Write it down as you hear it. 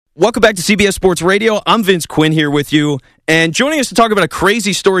Welcome back to CBS Sports Radio. I'm Vince Quinn here with you. And joining us to talk about a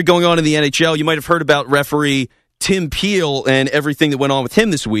crazy story going on in the NHL, you might have heard about referee Tim Peel and everything that went on with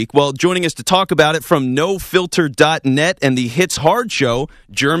him this week. Well, joining us to talk about it from NoFilter.net and the Hits Hard Show,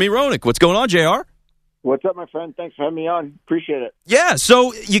 Jeremy Roenick. What's going on, JR? What's up, my friend? Thanks for having me on. Appreciate it. Yeah,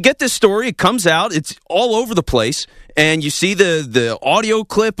 so you get this story. It comes out. It's all over the place. And you see the audio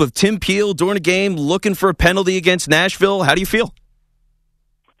clip of Tim Peel during a game looking for a penalty against Nashville. How do you feel?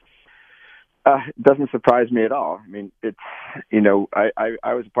 It doesn't surprise me at all. I mean, it's,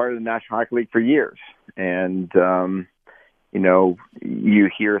 I was a part of the National Hockey League for years. And, you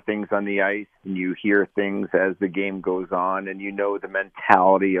hear things on the ice and you hear things as the game goes on and you know the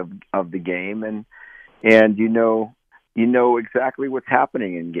mentality of the game and you know exactly what's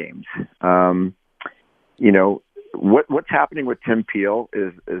happening in games. What's happening with Tim Peel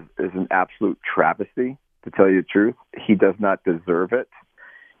is an absolute travesty, to tell you the truth. He does not deserve it.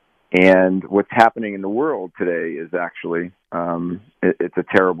 And what's happening in the world today is actually, it's a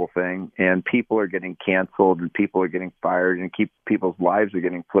terrible thing. And people are getting canceled and people are getting fired and people's lives are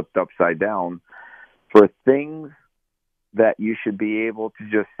getting flipped upside down for things that you should be able to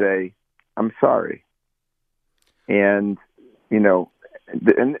just say, I'm sorry. And, and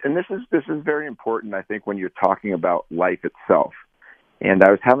this is very important, I think, when you're talking about life itself. And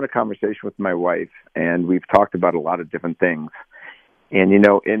I was having a conversation with my wife and we've talked about a lot of different things. And,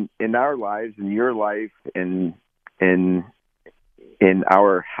 in our lives, in your life, in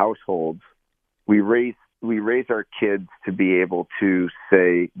our households, we raise our kids to be able to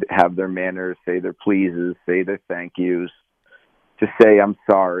have their manners, say their pleases, say their thank yous, to say, I'm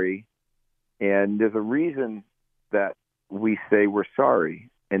sorry. And there's a reason that we say we're sorry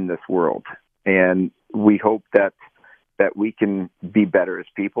in this world. And we hope that we can be better as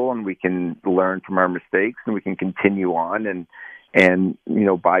people and we can learn from our mistakes and we can continue on and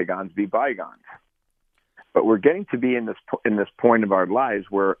bygones be bygones. But we're getting to be in this point of our lives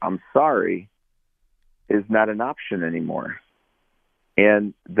where I'm sorry is not an option anymore.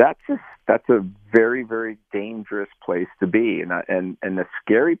 And that's a very, very dangerous place to be and a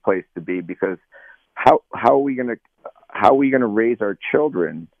scary place to be, because how are we going to raise our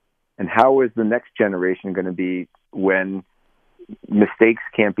children, and how is the next generation going to be when mistakes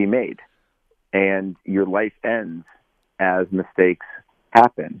can't be made and your life ends as mistakes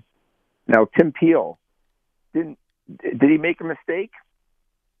happen? Now, Tim Peel, did he make a mistake?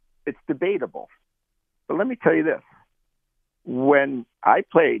 It's debatable. But let me tell you this. When I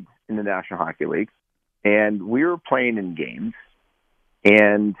played in the National Hockey League and we were playing in games,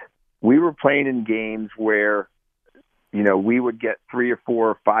 and we were playing in games where, we would get 3 or 4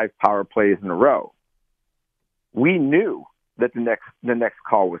 or 5 power plays in a row, we knew that the next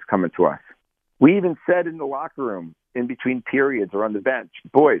call was coming to us. We even said in the locker room, in between periods or on the bench,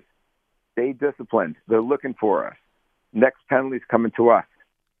 boys, stay disciplined. They're looking for us. Next penalty's coming to us.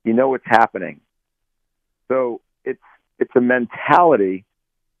 You know what's happening. So it's a mentality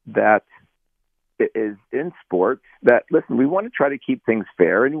that is in sports that, listen, we want to try to keep things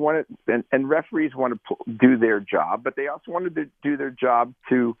fair, and referees want to do their job, but they also want to do their job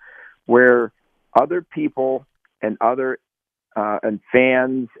to where other people and other and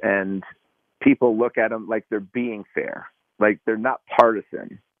fans and people look at them like they're being fair, like they're not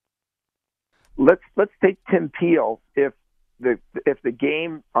partisan. Let's take Tim Peel. If the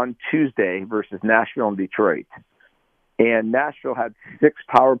game on Tuesday versus Nashville and Detroit, and Nashville had 6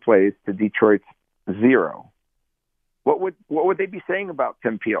 power plays to Detroit's 0, what would they be saying about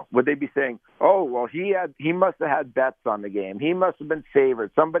Tim Peel? Would they be saying, "Oh, well, he must have had bets on the game. He must have been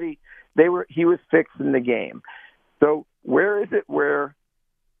favored. He was fixing the game." So where is it where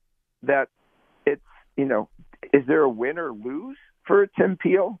that it's, is there a win or lose for Tim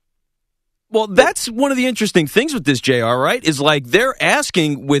Peel? Well, that's one of the interesting things with this, JR, right? Is like they're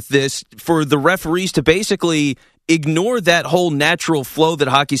asking with this for the referees to basically ignore that whole natural flow that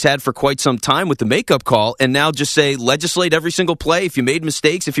hockey's had for quite some time with the makeup call, and now just say, legislate every single play. If you made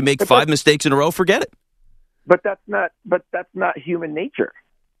mistakes, if you make 5 mistakes in a row, forget it. But that's not human nature.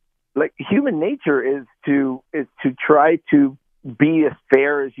 Like, human nature is to try to be as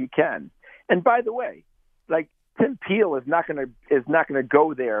fair as you can. And by the way, like, Tim Peel is not going to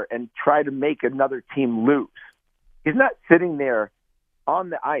go there and try to make another team lose. He's not sitting there on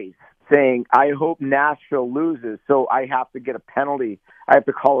the ice saying, I hope Nashville loses, so I have to get a penalty. I have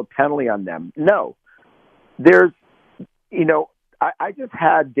to call a penalty on them. No. There's, I just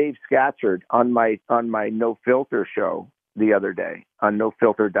had Dave Scatchard on my No Filter show the other day on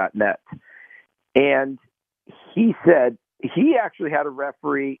NoFilter.net. And he said he actually had a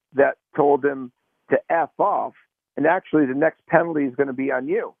referee that told him to F off, and actually the next penalty is going to be on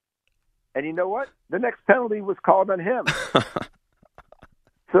you. And you know what? The next penalty was called on him.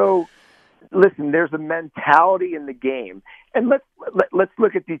 So, listen, there's a mentality in the game. And let's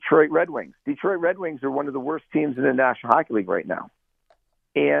look at Detroit Red Wings. Detroit Red Wings are one of the worst teams in the National Hockey League right now.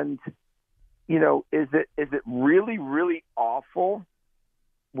 And, you know, is it really, really awful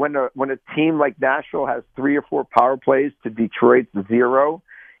when a team like Nashville has 3 or 4 power plays to Detroit's 0,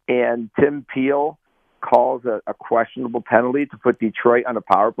 and Tim Peel calls a questionable penalty to put Detroit on a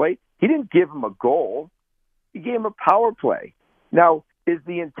power play? He didn't give him a goal. He gave him a power play. Now, is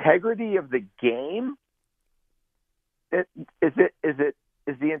the integrity of the game, is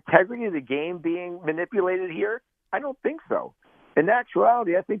the integrity of the game being manipulated here? I don't think so. In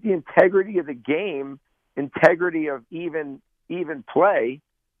actuality, I think the integrity of the game, integrity of even play,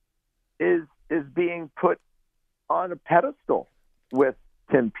 is being put on a pedestal with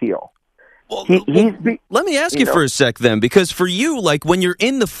Tim Peel. Well, let me ask you for a sec then, because for you, like when you're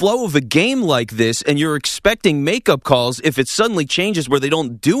in the flow of a game like this and you're expecting makeup calls, if it suddenly changes where they're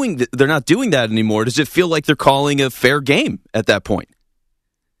not doing that anymore, does it feel like they're calling a fair game at that point?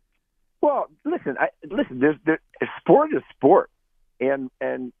 Well, listen. Sport is sport, and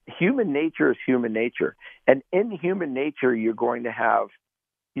human nature is human nature, and in human nature, you're going to have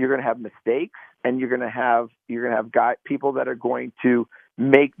mistakes, and you're going to have people that are going to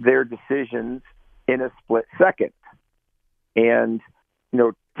make their decisions in a split second. And, you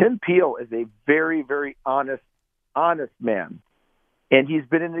know, Tim Peel is a very, very honest man. And he's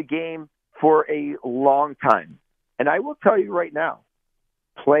been in the game for a long time. And I will tell you right now,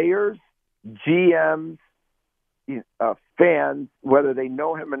 players, GMs, fans, whether they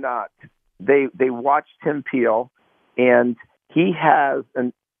know him or not, they watch Tim Peel, and he has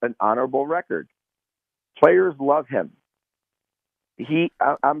an honorable record. Players love him.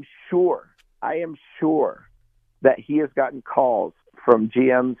 I am sure that he has gotten calls from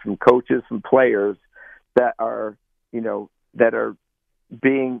GMs, from coaches, from players that are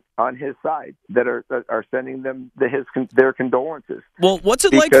being on his side, that are sending them their condolences. Well, what's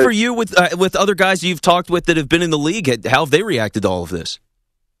it like for you with other guys you've talked with that have been in the league? How have they reacted to all of this?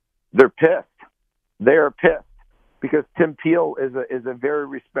 They're pissed. They are pissed because Tim Peel is a very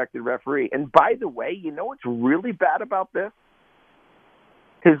respected referee. And by the way, you know what's really bad about this?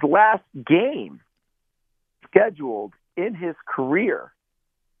 His last game scheduled in his career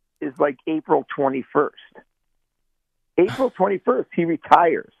is like April 21st. April 21st, he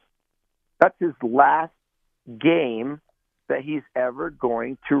retires. That's his last game that he's ever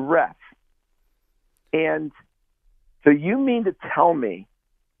going to ref. And so you mean to tell me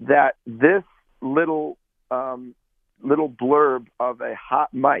that this little blurb of a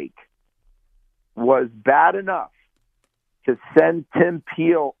hot mic was bad enough to send Tim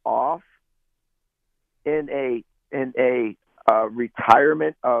Peel off in a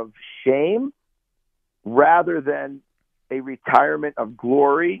retirement of shame rather than a retirement of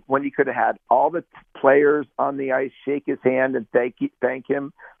glory, when he could have had all the players on the ice shake his hand and thank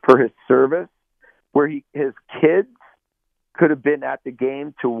him for his service, where his kids could have been at the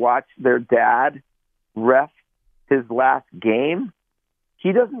game to watch their dad ref his last game?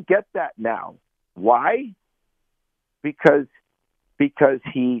 He doesn't get that now. Why? Because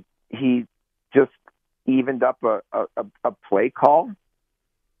he just evened up a play call.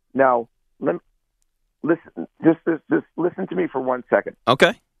 Now, listen to me for 1 second.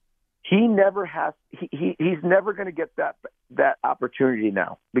 Okay. He never has. He's never going to get that opportunity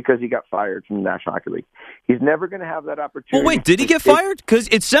now because he got fired from the National Hockey League. He's never going to have that opportunity. Well, wait, did he get fired? Because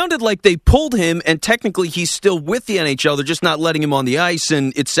it sounded like they pulled him, and technically he's still with the NHL. They're just not letting him on the ice,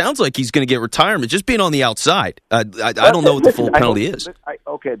 and it sounds like he's going to get retirement just being on the outside. I don't know what the full penalty is.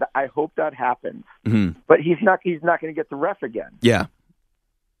 I hope that happens, mm-hmm. But he's not going to get the ref again. Yeah.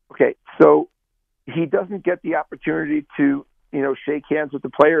 Okay, so he doesn't get the opportunity to shake hands with the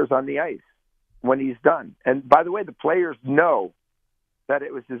players on the ice when he's done. And by the way, the players know that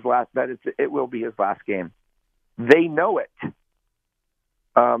it was his last. It will be his last game. They know it.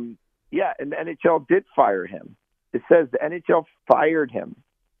 And the NHL did fire him. It says the NHL fired him.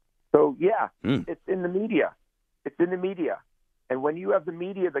 So It's in the media. It's in the media. And when you have the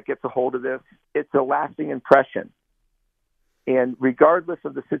media that gets a hold of this, it's a lasting impression. And regardless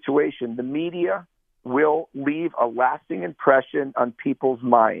of the situation, the media will leave a lasting impression on people's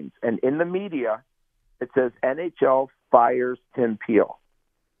minds. And in the media, it says NHL fires Tim Peel.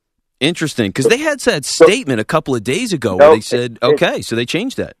 Interesting, because they had that statement a couple of days ago where they said, so they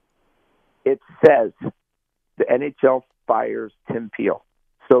changed that. It says the NHL fires Tim Peel.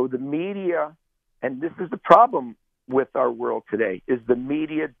 So the media, and this is the problem with our world today, is the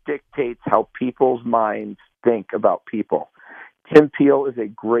media dictates how people's minds think about people. Tim Peel is a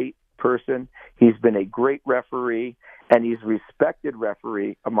great person. He's been a great referee, and he's a respected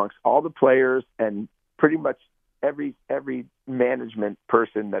referee amongst all the players and pretty much every management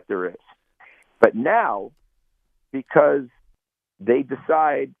person that there is. But now, because they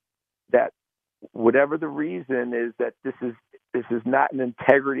decide that whatever the reason is that this is not an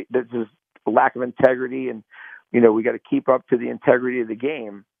integrity, this is a lack of integrity, and we got to keep up to the integrity of the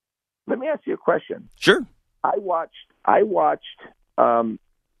game. Let me ask you a question. Sure. I watched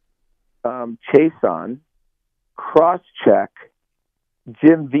Chason cross-check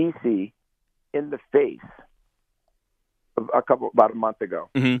Jim Vesey in the face about a month ago.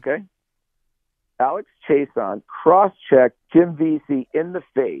 Mm-hmm. Okay, Alex Chason cross-checked Jim Vesey in the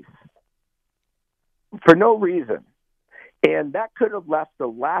face for no reason, and that could have left a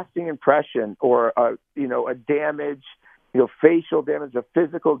lasting impression or a damage, facial damage, a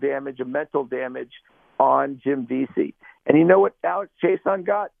physical damage, a mental damage on Jim Vesey. And you know what Alex Chason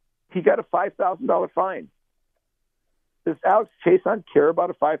got? He got a $5,000 fine. Does Alex Chason care about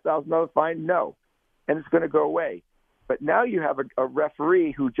a $5,000 fine? No. And it's going to go away. But now you have a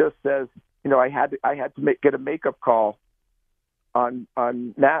referee who just says, I had to get a makeup call on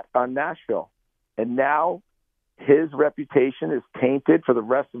Nashville. And now his reputation is tainted for the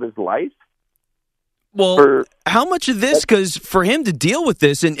rest of his life. Well, how much of this, because for him to deal with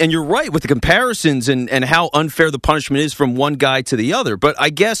this, and you're right with the comparisons and how unfair the punishment is from one guy to the other, but I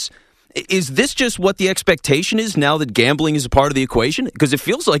guess, is this just what the expectation is now that gambling is a part of the equation? Because it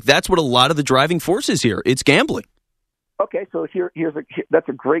feels like that's what a lot of the driving force is here. It's gambling. Okay, so that's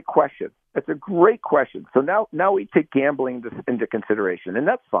a great question. That's a great question. So now we take gambling into consideration, and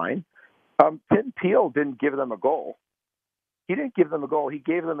that's fine. Tim Peel didn't give them a goal. He didn't give them a goal. He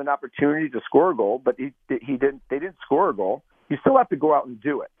gave them an opportunity to score a goal, but he didn't. They didn't score a goal. You still have to go out and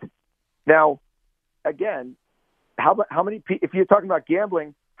do it. Now, again, how many? If you're talking about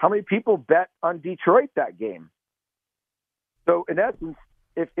gambling, how many people bet on Detroit that game? So, in essence,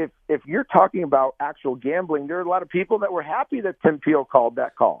 if you're talking about actual gambling, there are a lot of people that were happy that Tim Peel called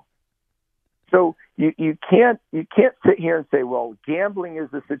that call. So you can't sit here and say, well, gambling is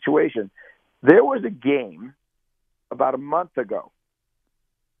the situation. There was a game about a month ago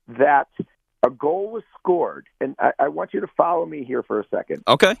that a goal was scored, and I want you to follow me here for a second.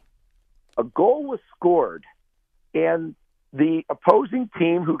 Okay. A goal was scored, and the opposing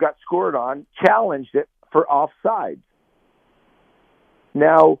team who got scored on challenged it for offsides.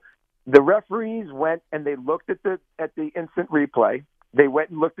 Now, the referees went and they looked at the instant replay. They went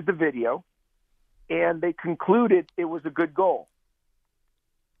and looked at the video, and they concluded it was a good goal.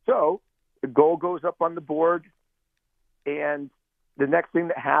 So the goal goes up on the board, and the next thing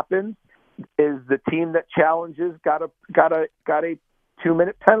that happens is the team that challenges got a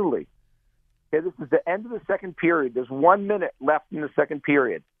 2-minute penalty. Okay, this is the end of the second period. There's 1 minute left in the second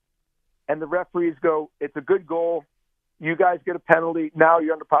period, and the referees go, "It's a good goal. You guys get a penalty. Now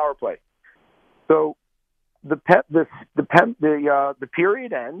you're on the power play." So the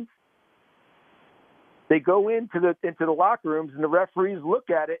period ends. They go into the locker rooms, and the referees look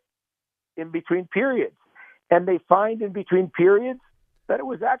at it in between periods, and they find in between periods that it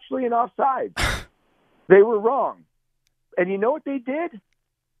was actually an offside. They were wrong. And you know what they did?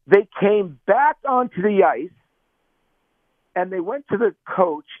 They came back onto the ice, and they went to the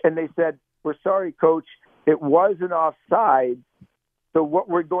coach, and they said, "We're sorry, coach, it was an offside, so what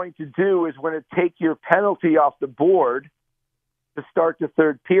we're going to do is we're going to take your penalty off the board to start the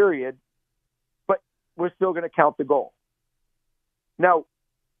third period, but we're still going to count the goal." Now,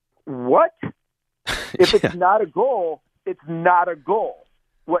 what? If it's not a goal, it's not a goal.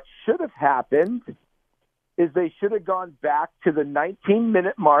 What should have happened is they should have gone back to the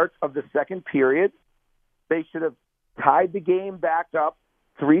 19-minute mark of the second period. They should have tied the game back up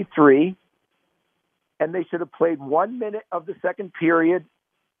 3-3, and they should have played 1 minute of the second period,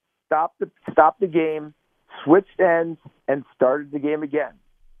 stopped the game, switched ends, and started the game again.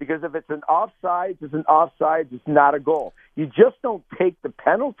 Because if it's an offside, it's an offside. It's not a goal. You just don't take the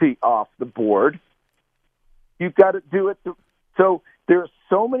penalty off the board. You've got to do it. So there are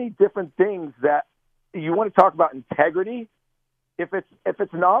so many different things that you want to talk about integrity. If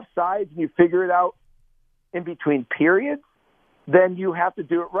it's an offside and you figure it out in between periods, then you have to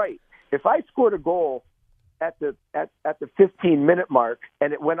do it right. If I scored a goal at the 15-minute mark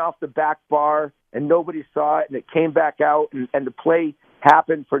and it went off the back bar and nobody saw it and it came back out and the play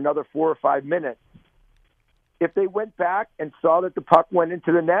happened for another 4 or 5 minutes, if they went back and saw that the puck went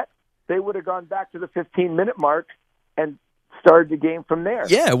into the net, they would have gone back to the 15-minute mark and started the game from there.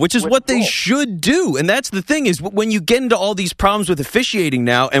 Yeah, which is what they should do. And that's the thing is when you get into all these problems with officiating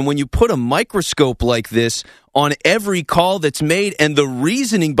now, and when you put a microscope like this on every call that's made and the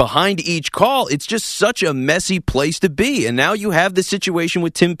reasoning behind each call, it's just such a messy place to be. And now you have the situation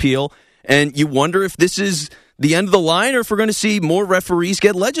with Tim Peel, and you wonder if this is the end of the line or if we're going to see more referees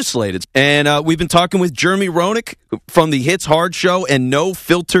get legislated. And we've been talking with Jeremy Roenick from the Hits Hard Show and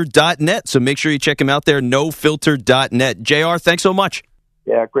NoFilter.net. So make sure you check him out there, NoFilter.net. JR, thanks so much.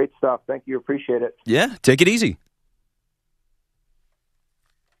 Yeah, great stuff. Thank you. Appreciate it. Yeah, take it easy.